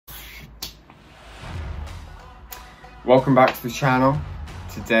Welcome back to the channel.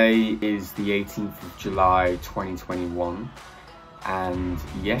 Today is the 18th of July 2021 and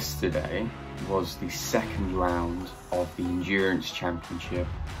yesterday was the second round of the Endurance Championship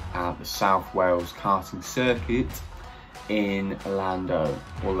at the South Wales Karting Circuit in Llandow,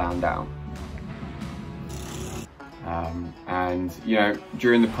 or Llandow. And you know,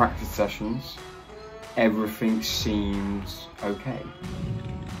 during the practice sessions, everything seemed okay.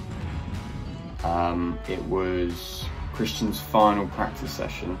 It was Christian's final practice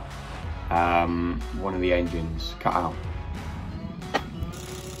session. One of the engines cut out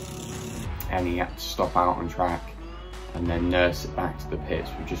and he had to stop out on track and then nurse it back to the pits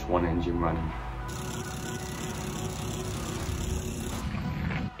with just one engine running.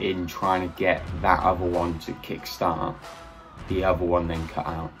 In trying to get that other one to kick start, the other one then cut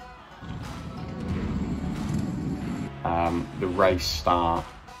out. The race start,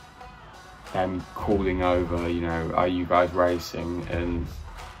 them calling over, you know, are you guys racing? And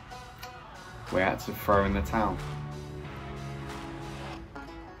we had to throw in the towel.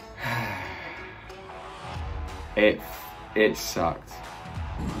 It sucked.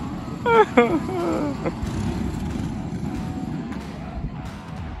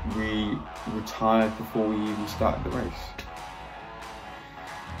 We retired before we even started the race.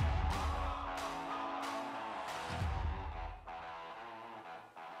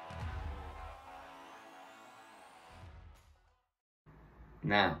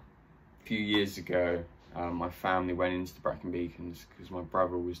 Now, a few years ago, my family went into the Brecon Beacons because my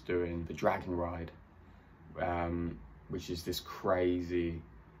brother was doing the Dragon Ride, which is this crazy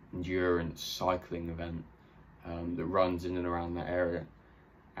endurance cycling event that runs in and around that area.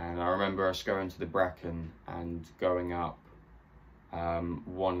 And I remember us going to the Brecon and going up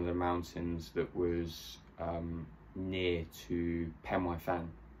one of the mountains that was near to Penwyfan,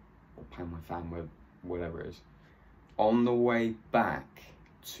 or Penwyfan, whatever it is. On the way back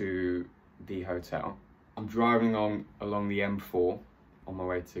to the hotel, I'm driving along the M4 on my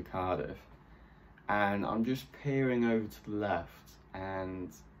way to Cardiff, and I'm just peering over to the left and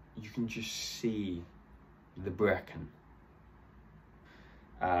you can just see the Brecon.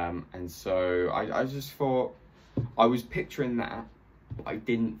 And so I just thought, I was picturing that, but I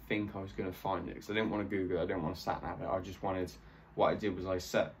didn't think I was going to find it because I didn't want to Google it, I didn't want to sat nav it. I just wanted, what I did was I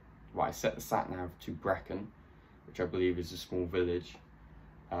set the sat nav to Brecon, which I believe is a small village,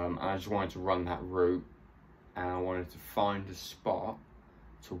 and I just wanted to run that route, and I wanted to find a spot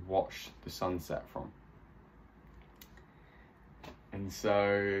to watch the sunset from. And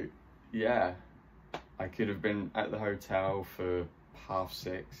so, yeah, I could have been at the hotel for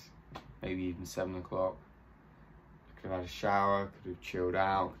 6:30, maybe even 7 o'clock. I could have had a shower, could have chilled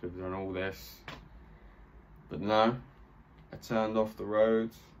out, could have done all this. But no, I turned off the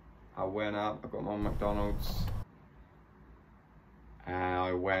road, I went up, I got my McDonald's, and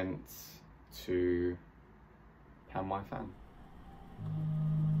I went to Penwyfan.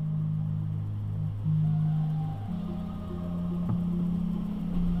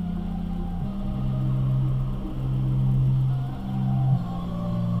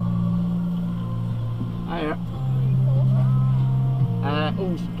 Hiya.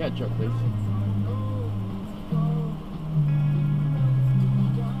 Oh, some ketchup, please.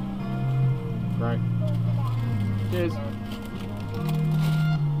 Right. Cheers.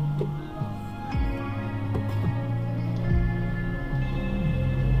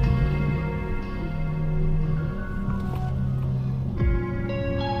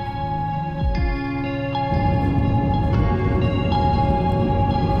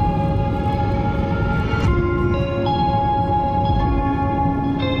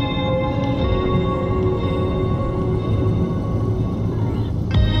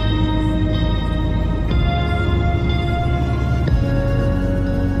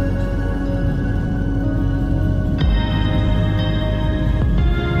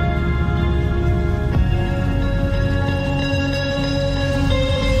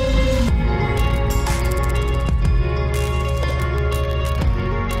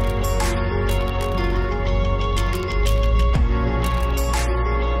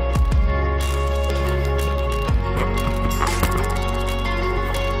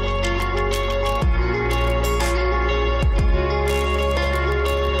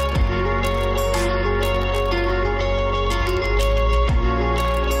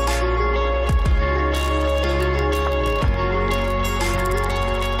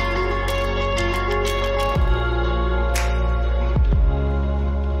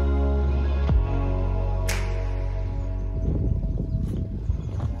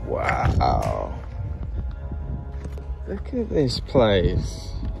 Wow. Look at this place.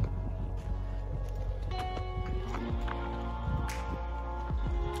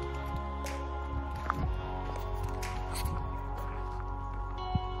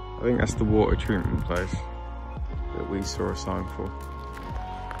 I think that's the water treatment place that we saw a sign for.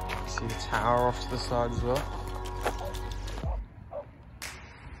 See the tower off to the side as well.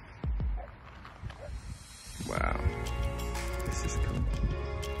 Wow, this is cool.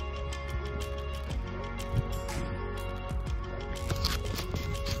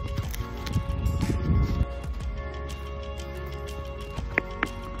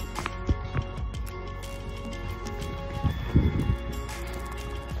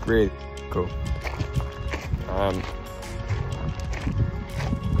 Really cool. I'm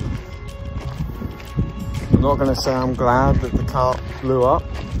not going to say I'm glad that the car blew up,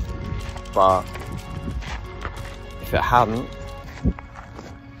 but if it hadn't,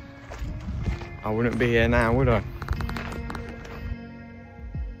 I wouldn't be here now, would I?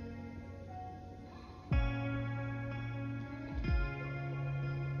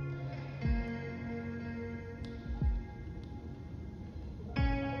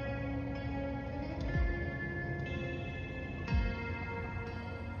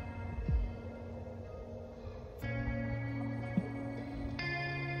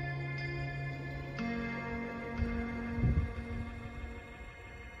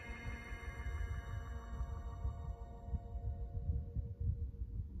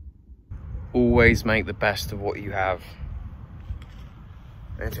 Always make the best of what you have.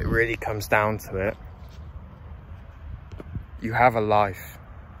 And if it really comes down to it, you have a life.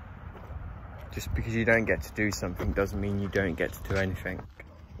 Just because you don't get to do something doesn't mean you don't get to do anything.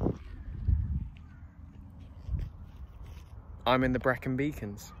 I'm in the Brecon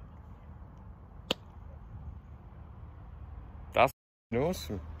Beacons. That's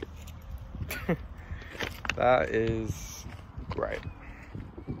awesome. That is great.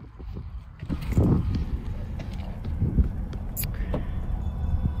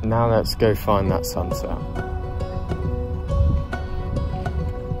 Now let's go find that sunset.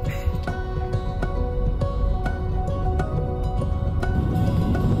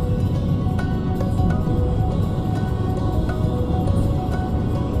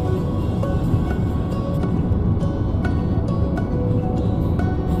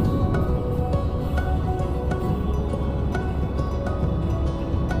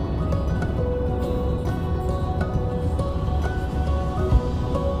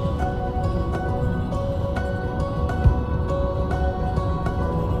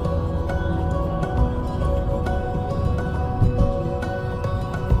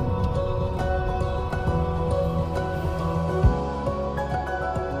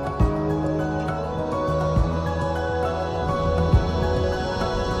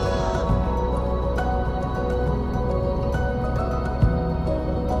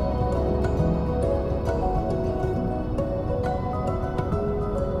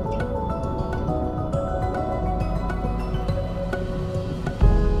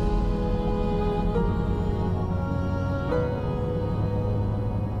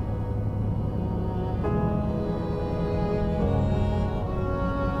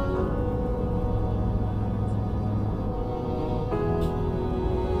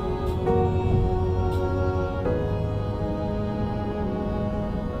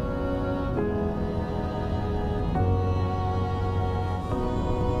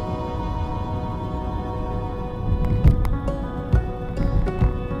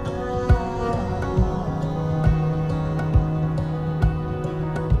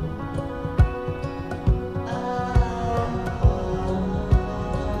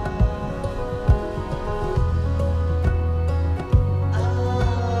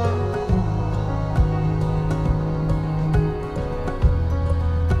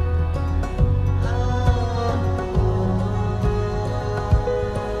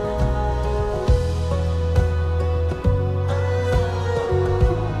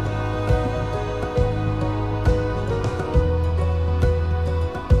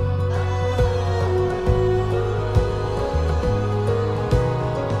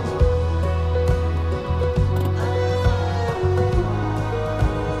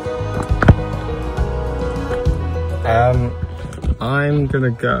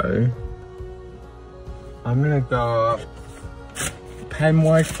 I'm gonna go up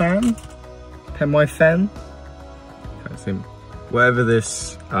Penway Fen? Can't see wherever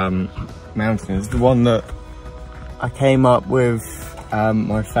this mountain is, the one that I came up with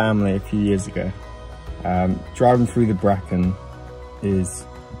my family a few years ago. Driving through the Brecon is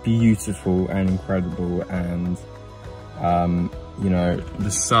beautiful and incredible, and you know,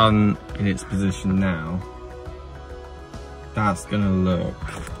 the sun in its position now, that's gonna look,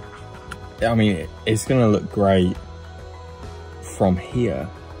 I mean, it's gonna look great from here.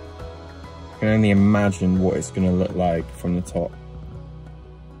 I can only imagine what it's gonna look like from the top.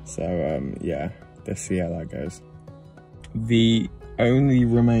 So yeah, let's see how that goes. The only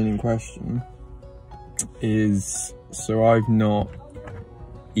remaining question is, so I've not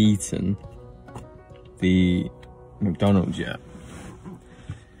eaten the McDonald's yet.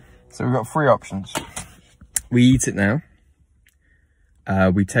 So we've got three options. We eat it now,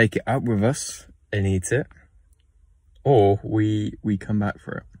 we take it up with us and eat it, or we come back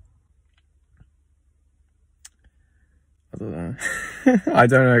for it. I don't know. I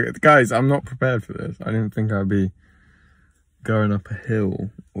don't know. Guys, I'm not prepared for this. I didn't think I'd be going up a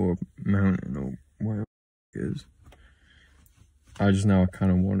hill or a mountain or whatever it is. I just know I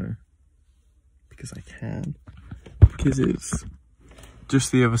kind of want to. Because I can. Because it's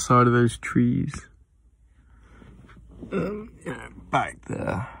just the other side of those trees. Yeah, back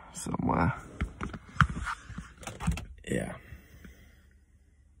there somewhere. Yeah.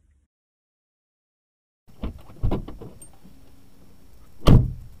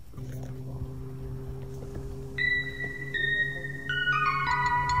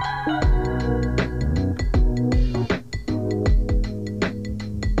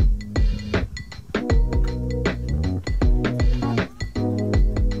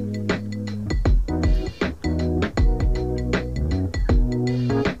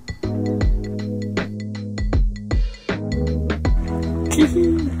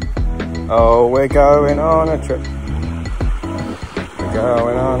 Oh, we're going on a trip. We're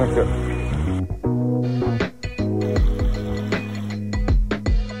going on a trip.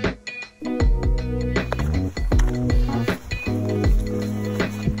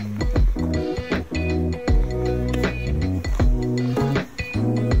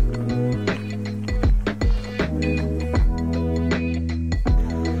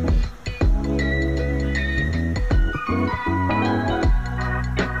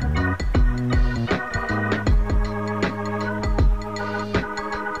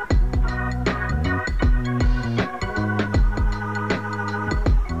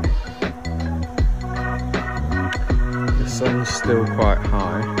 The sun's still quite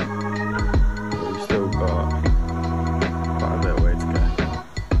high, but we've still got quite a bit of way to go.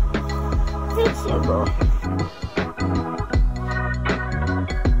 So far.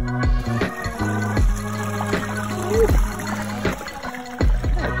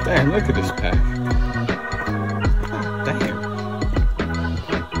 Oh, damn, look at this pack. Oh, damn.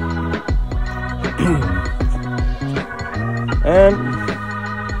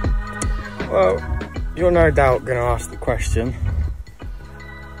 Well, you're no doubt going to ask the question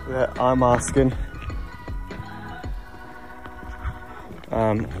that I'm asking.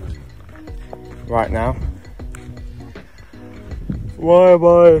 Right now. Why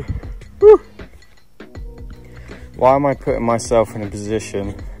am I putting myself in a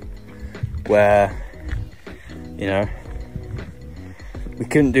position where, you know, we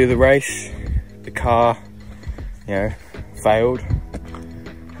couldn't do the race, the car, you know, failed.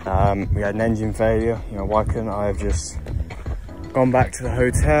 We had an engine failure, you know, why couldn't I have just gone back to the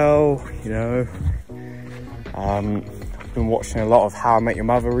hotel, you know? I've been watching a lot of How I Met Your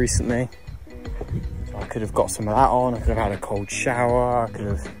Mother recently. So I could have got some of that on, I could have had a cold shower, I could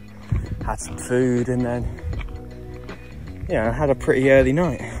have had some food and then, you know, had a pretty early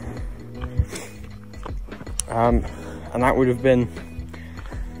night. And that would have been,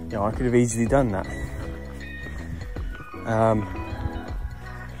 you know, I could have easily done that.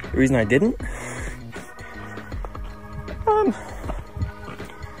 The reason I didn't,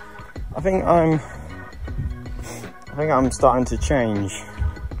 I think I'm starting to change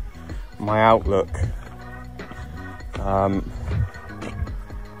my outlook. And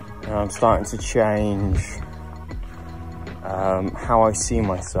I'm starting to change how I see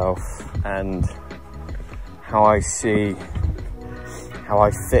myself and how I fit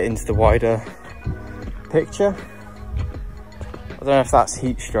into the wider picture. I don't know if that's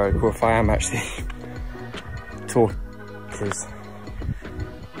heat stroke or if I am actually talking, because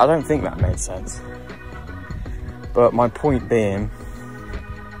I don't think that made sense. But my point being,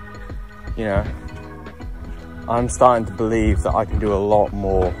 you know, I'm starting to believe that I can do a lot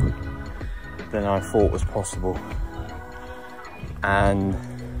more than I thought was possible. And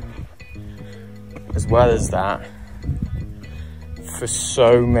as well as that, for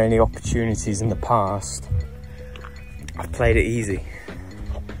so many opportunities in the past, I've played it easy.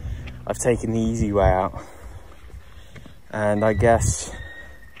 I've taken the easy way out. And I guess,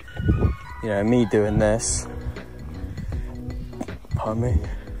 you know, me doing this, pardon me,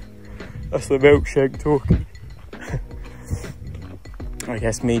 that's the milkshake talking. I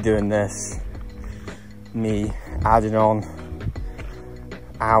guess me doing this, me adding on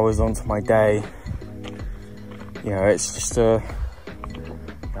hours onto my day, you know, it's just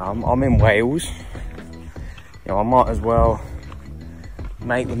I'm in Wales. You know, I might as well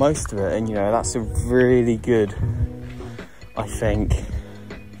make the most of it, and you know, that's a really good, I think,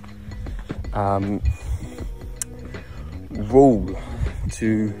 rule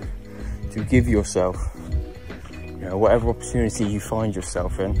to give yourself. You know, whatever opportunity you find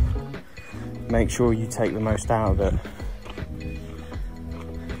yourself in, make sure you take the most out of it.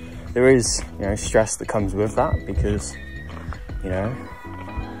 There is, you know, stress that comes with that, because, you know,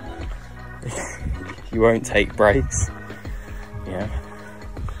 you won't take breaks. You know,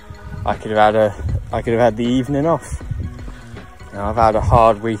 I could have had the evening off. You know, I've had a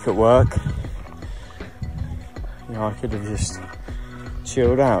hard week at work. You know, I could have just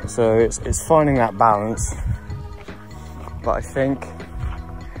chilled out. So it's finding that balance. But I think,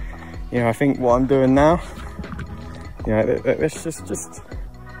 you know, I think what I'm doing now, you know, let's just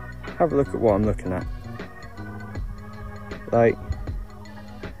have a look at what I'm looking at. Like,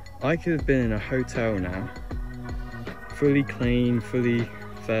 I could have been in a hotel now, fully clean, fully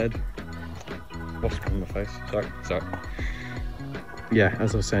fed. What's on my face? Sorry. Yeah,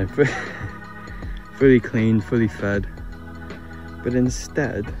 as I was saying, fully clean, fully fed. But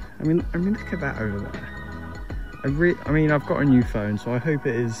instead, I mean, look at that over there. I mean, I've got a new phone, so I hope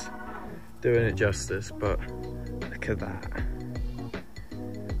it is doing it justice, but look at that.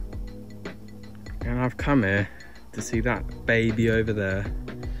 And I've come here to see that baby over there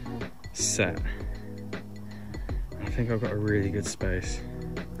set. I think I've got a really good space.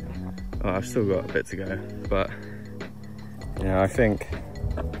 Oh, I've still got a bit to go, but you know, I think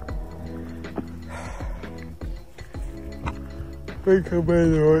I made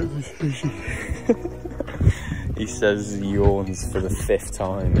the right decision. He says he yawns for the 5th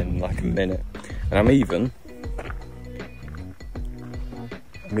time in like a minute, and I'm even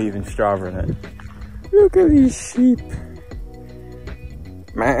stravering it. Look at these sheep.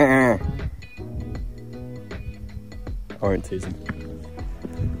 I won't tease him.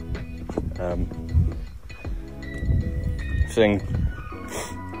 I think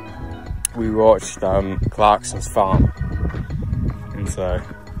we watched Clarkson's Farm, and so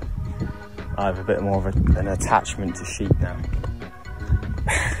I have a bit more of an attachment to sheep now.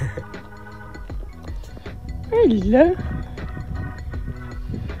 Hello.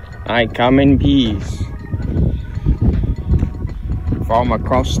 I come in peace from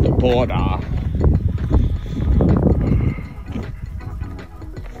across the border.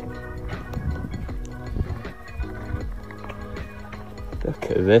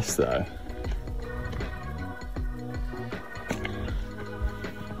 Look at this though.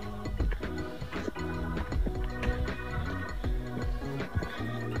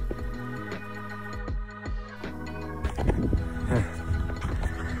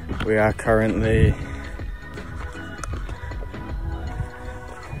 We are currently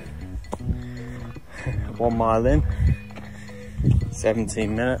one mile in,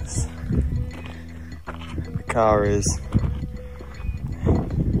 17 minutes. The car is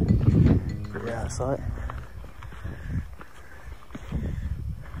pretty out of sight.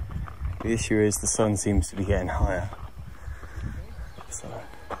 The issue is the sun seems to be getting higher, so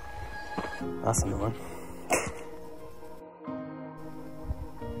that's annoying.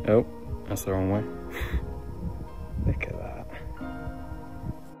 Oh, that's the wrong way. Look at that.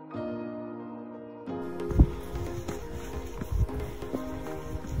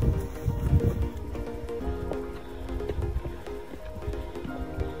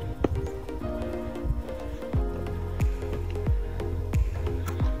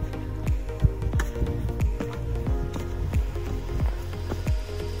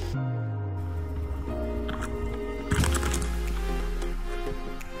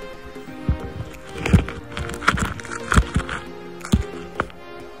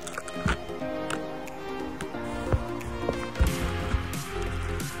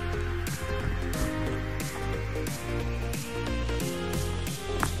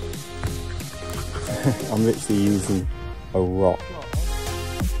 I'm literally using a rock.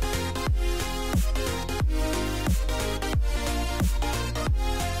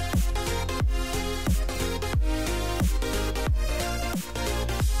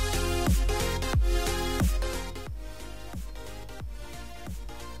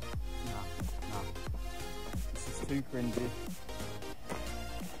 No. This is too cringy.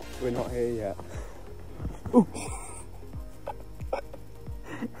 We're not here yet. Ooh.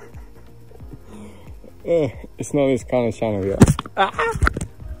 It's not this kind of channel yet. Ah!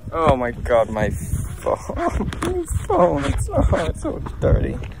 Oh my god, my phone. It's so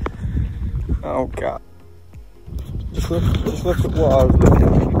dirty. Oh god. Just look at what I was looking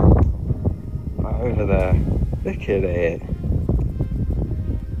at. Right over there. Look at it.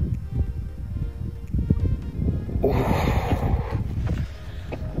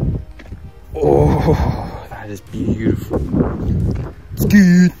 Oh, that is beautiful. It's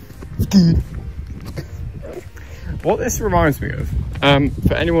good. It's good. What this reminds me of,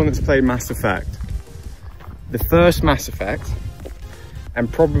 for anyone that's played Mass Effect, the first Mass Effect,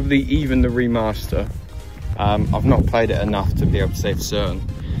 and probably even the remaster, I've not played it enough to be able to say for certain,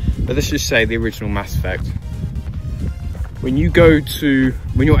 but let's just say the original Mass Effect. When you're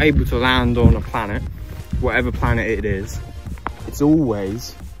able to land on a planet, whatever planet it is, it's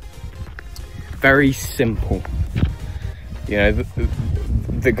always very simple. You know,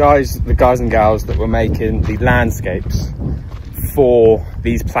 the guys and gals that were making the landscapes for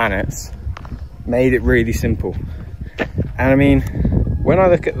these planets made it really simple. And I mean, when I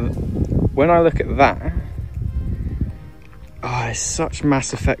look at that, oh, it's such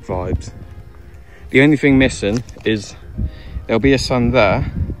Mass Effect vibes. The only thing missing is there'll be a sun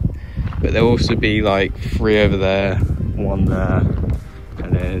there, but there'll also be like 3 over there, 1 there,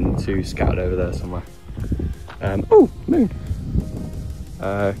 and then 2 scattered over there somewhere. Oh, moon.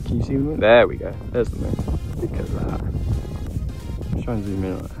 Can you see the moon? There we go. There's the moon. Look at that. I'm trying to zoom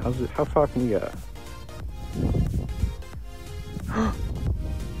in on it. How far can you get?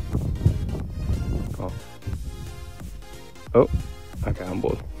 Oh. Oh. Okay, I'm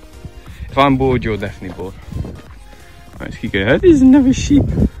bored. If I'm bored, you're definitely bored. Right, let's keep going. Oh, there's another sheep.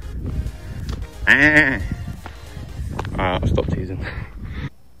 Ah. I'll stop teasing.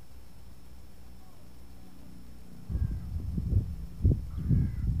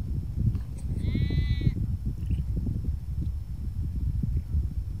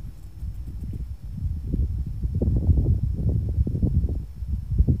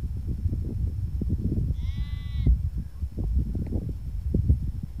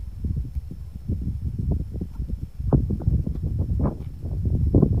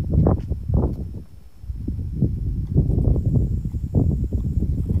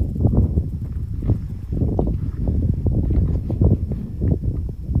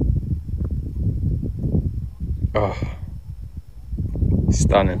 Oh,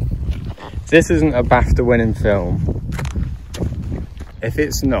 stunning. This isn't a BAFTA winning film. If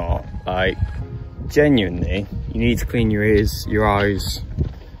it's not, like, genuinely, you need to clean your ears, your eyes,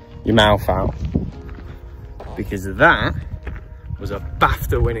 your mouth out. Because that was a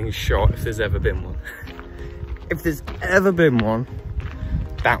BAFTA winning shot if there's ever been one. If there's ever been one,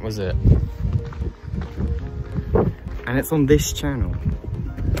 that was it. And it's on this channel.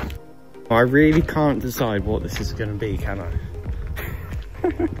 I really can't decide what this is going to be, can I?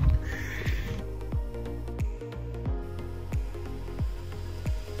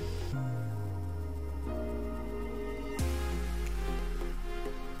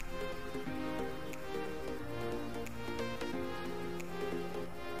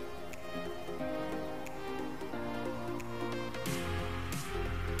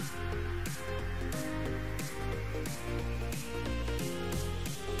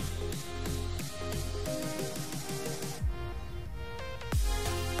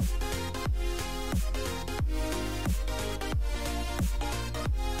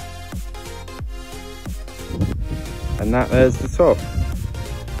 And there's the top.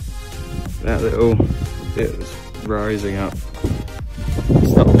 That little bit was rising up.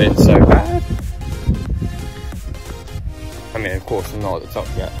 It's not been so bad. I mean, of course, I'm not at the top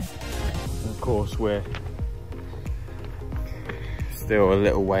yet. And of course, we're still a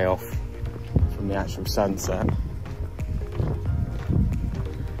little way off from the actual sunset.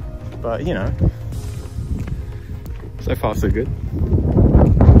 But, you know, so far so good.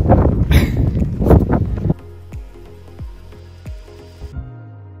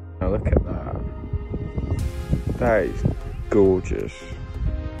 Look at that. That is gorgeous.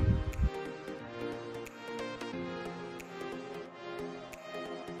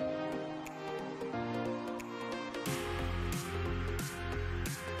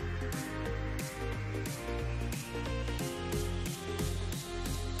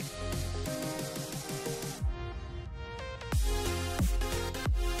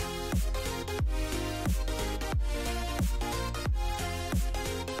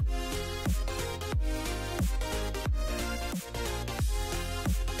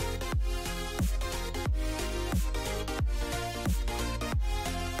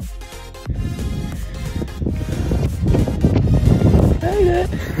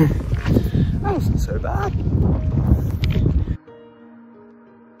 That wasn't so bad.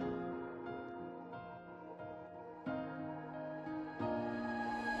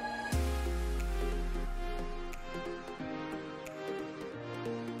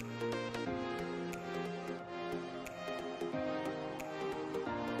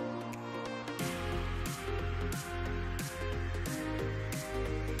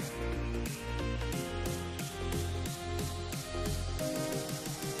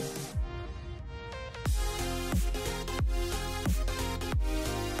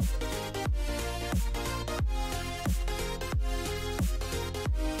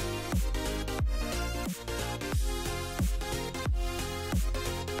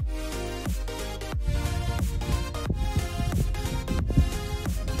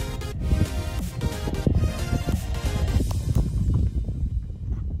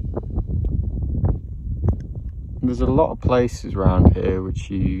 there's a lot of places around here which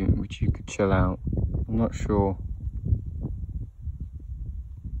you could chill out. I'm not sure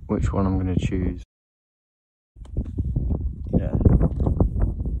which one I'm going to choose. Yeah.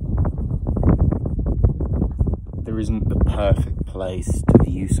 There isn't the perfect place to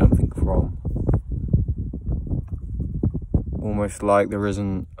view something from. Almost like there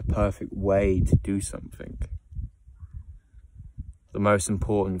isn't a perfect way to do something. The most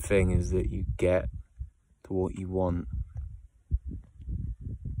important thing is that you get to what you want.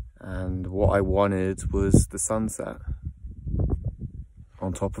 And what I wanted was the sunset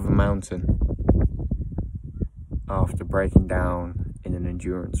on top of a mountain after breaking down in an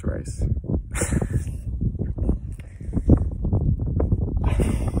endurance race.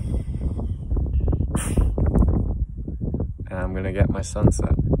 And I'm gonna get my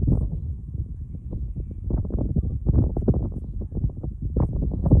sunset.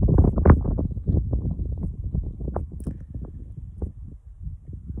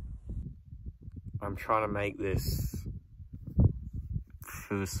 I'm trying to make this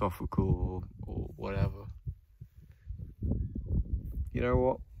philosophical or whatever. You know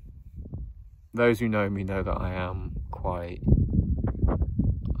what? Those who know me know that I am quite,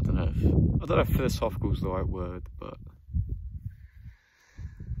 I don't know if philosophical is the right word, but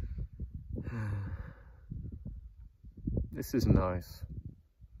this is nice,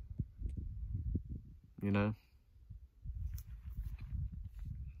 you know?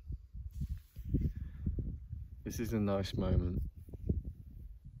 This is a nice moment,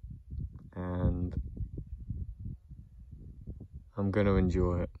 and I'm going to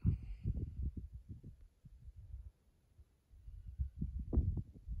enjoy it.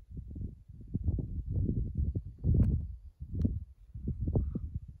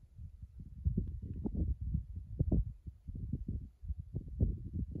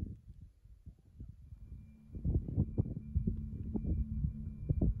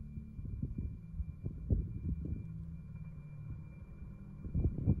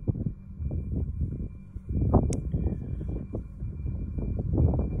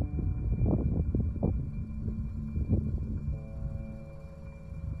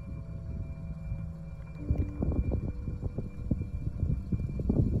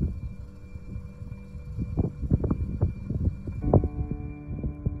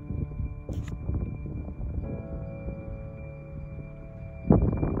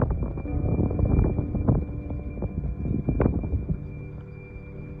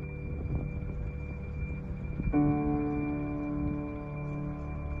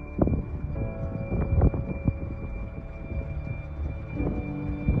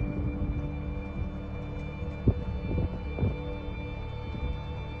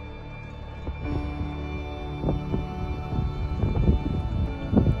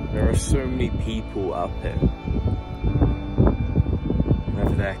 There are so many people up here,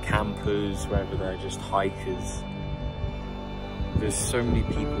 whether they're campers, whether they're just hikers. There's so many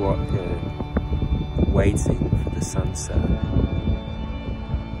people up here waiting for the sunset,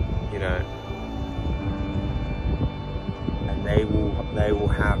 you know, and they will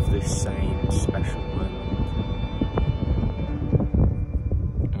have this same special moment.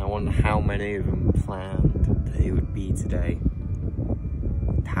 And I wonder how many of them planned that it would be today.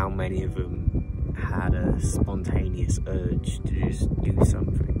 How many of them had a spontaneous urge to just do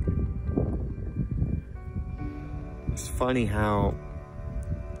something. It's funny how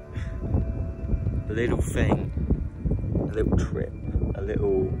a little thing, a little trip, a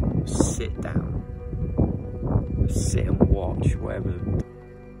little sit down, sit and watch, whatever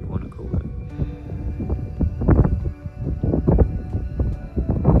you want to call it.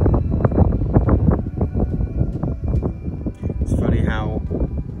 It's funny how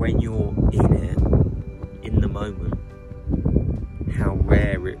when you're in it, in the moment, how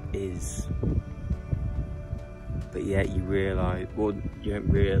rare it is. But yet you realise, well, you don't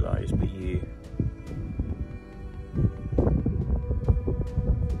realise, but you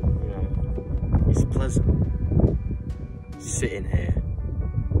know, it's pleasant sitting here,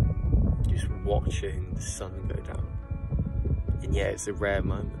 just watching the sun go down. And yeah, it's a rare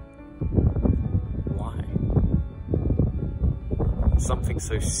moment. Why? Something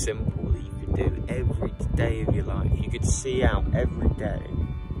so simple that you could do every day of your life. You could see out every day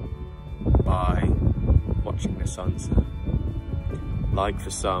by watching the sunset. Like for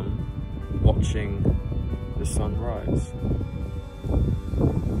some, watching the sunrise.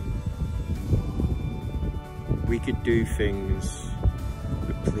 We could do things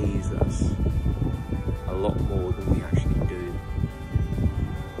that please us a lot more than we actually do.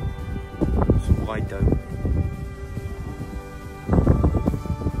 So why don't we?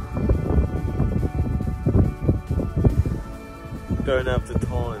 don't have the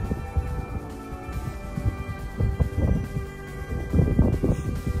time.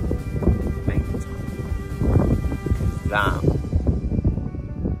 Make the time.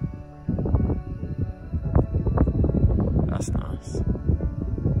 That's nice.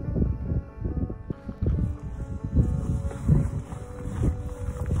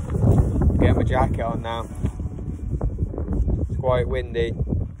 Get my jacket on now. It's quite windy.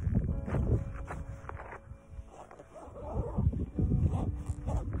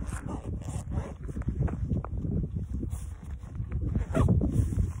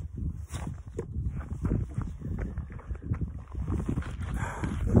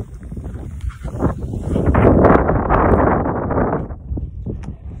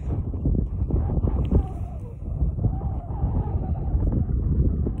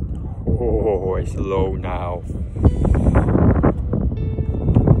 Oh, it's low now. Do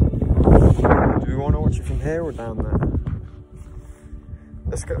we want to watch it from here or down there?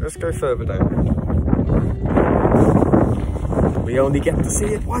 Let's go further down. We only get to see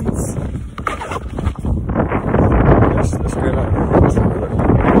it once. Let's go like that. Let's have a look.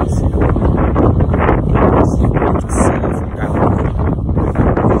 Let's see what we can see from down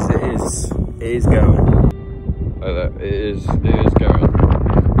there. Yes, it is going. Like that. It is going.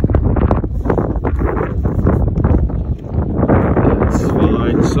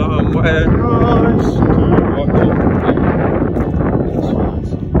 Somewhere nice to watch it. Let's find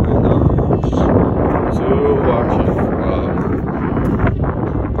somewhere nice to watch it from.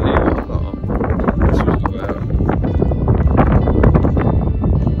 Believe it or not, this was the way.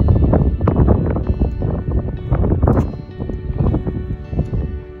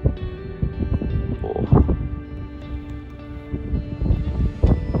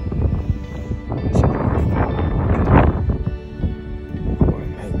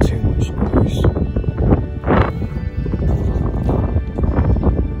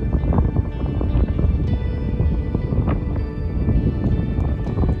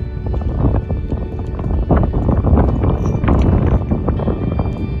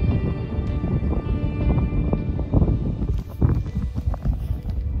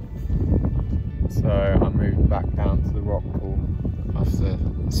 So I moved back down to the rock pool after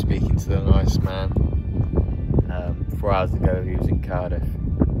speaking to the nice man. 4 hours ago he was in Cardiff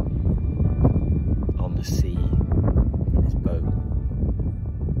on the sea in his boat.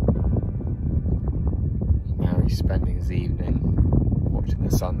 Now he's spending his evening watching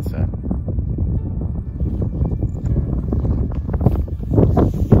the sunset.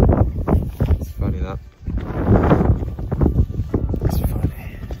 It's funny that.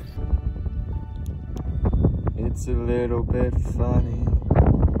 It's a little bit funny.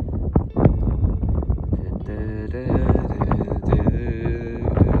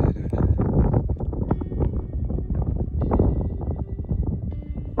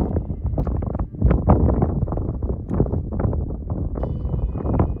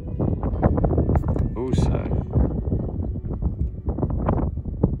 Also,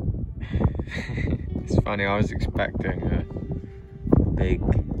 it's funny, I was expecting a big,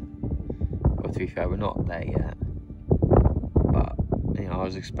 well, to be fair, we're not there yet. I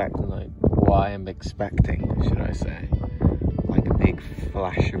was expecting, like, what I am expecting, should I say, like a big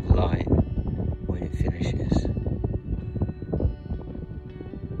flash of light when it finishes.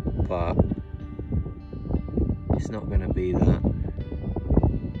 But it's not going to be that.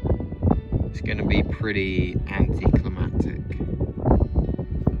 It's going to be pretty anticlimactic.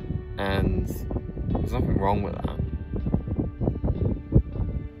 And there's nothing wrong with that.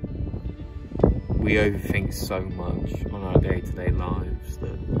 We overthink so much on our day-to-day lives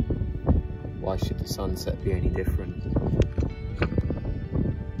that why should the sunset be any different?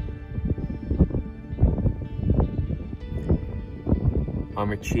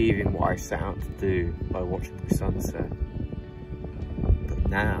 I'm achieving what I set out to do by watching the sunset. But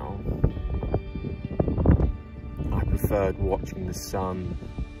now, I preferred watching the sun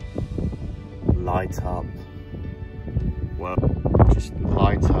light up, well, just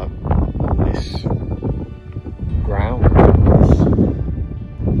light up this ground.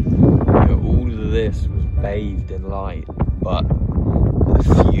 You know, all of this was bathed in light, but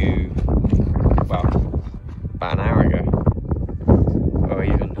about an hour ago, or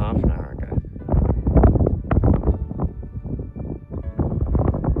even half an hour ago.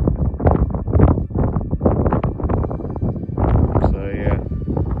 So yeah.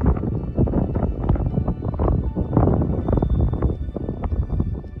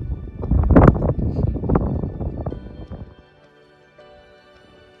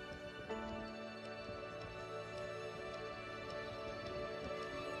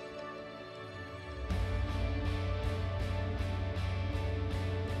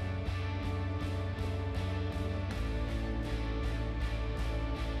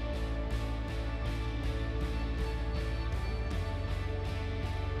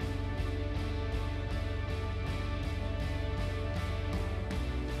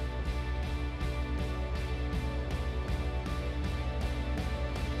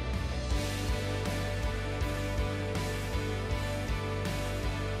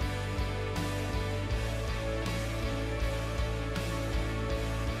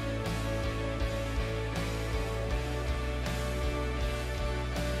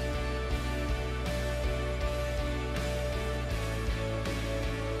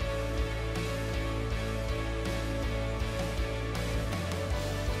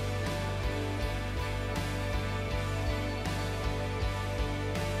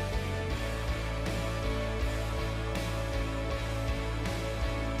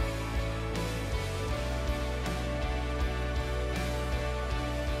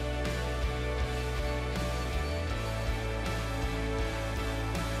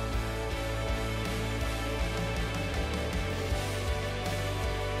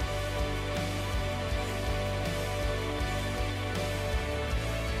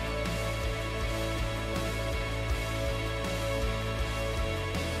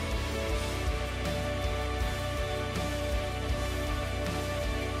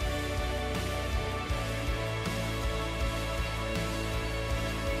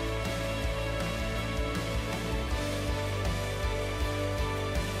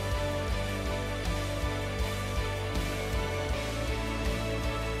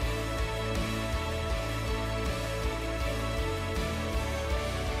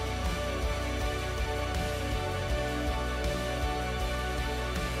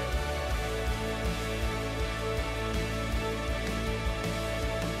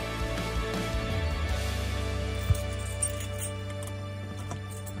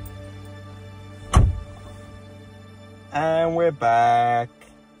 And we're back.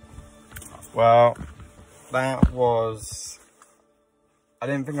 Well, that was... I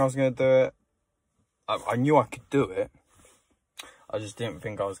didn't think I was going to do it. I knew I could do it. I just didn't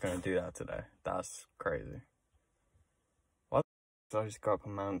think I was going to do that today. That's crazy. What? I just got up a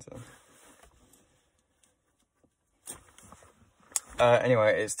mountain.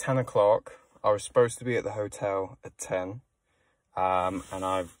 Anyway, it's 10 o'clock. I was supposed to be at the hotel at 10. And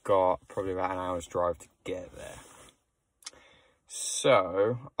I've got probably about an hour's drive to get there.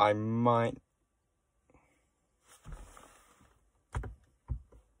 So, I might...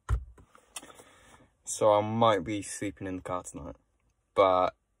 be sleeping in the car tonight.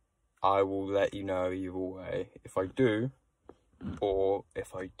 But I will let you know either way if I do, or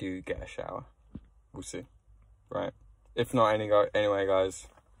if I do get a shower. We'll see, right? If not, anyway, guys,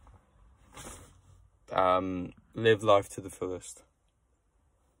 live life to the fullest.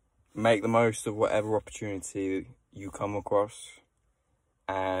 Make the most of whatever opportunity you come across,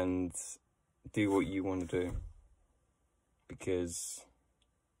 and do what you want to do, because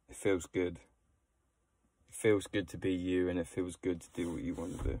it feels good. It feels good to be you, and it feels good to do what you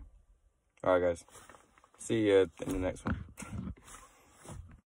want to do. Alright, guys. See you in the next one.